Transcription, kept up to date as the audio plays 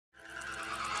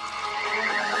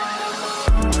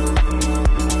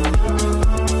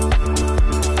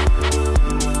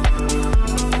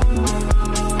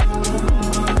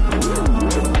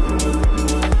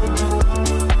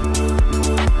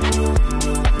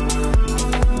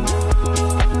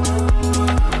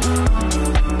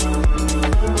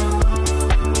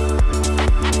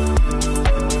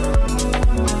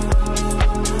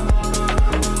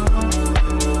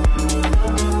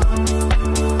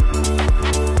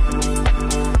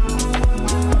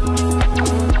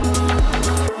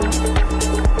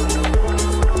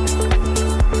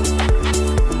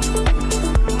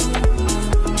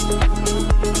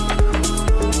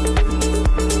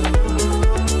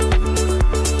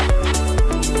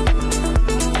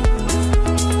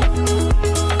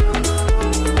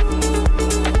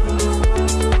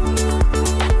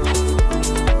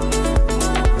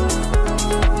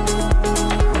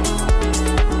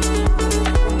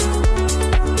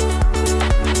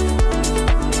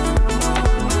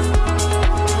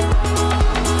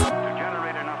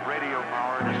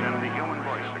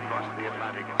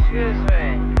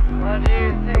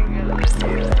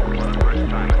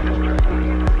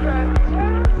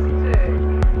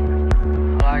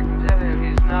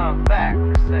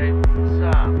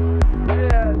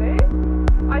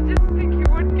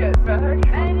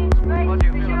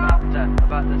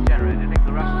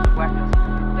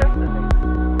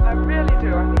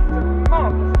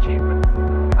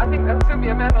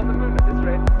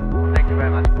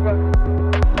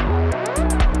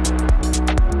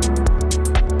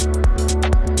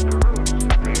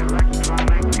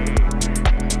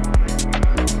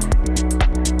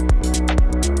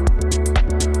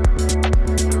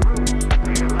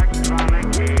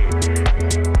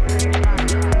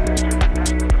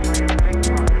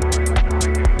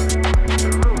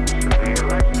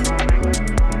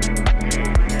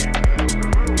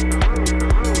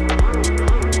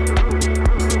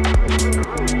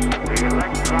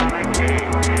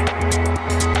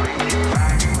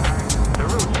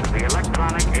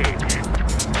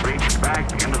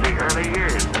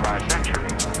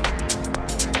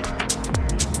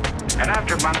And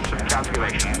after months of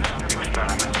calculations,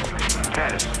 experiments,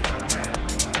 tests,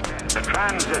 the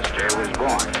transistor was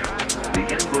born. The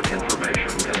input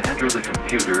information can enter the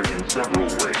computer in several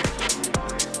ways.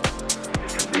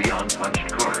 It can be on punched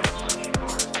cards,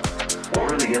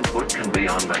 or the input can be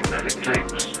on magnetic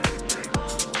tapes,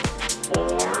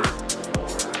 or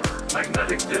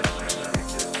magnetic discs.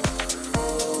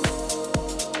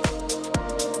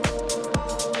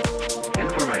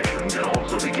 Information can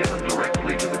also be given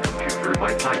directly to the computer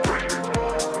by typewriter,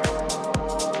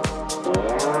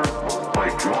 or by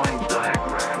drawing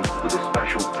diagrams with a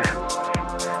special pen.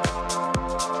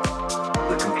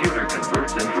 The computer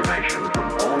converts information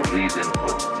from all of these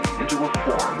inputs into a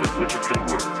form with which it can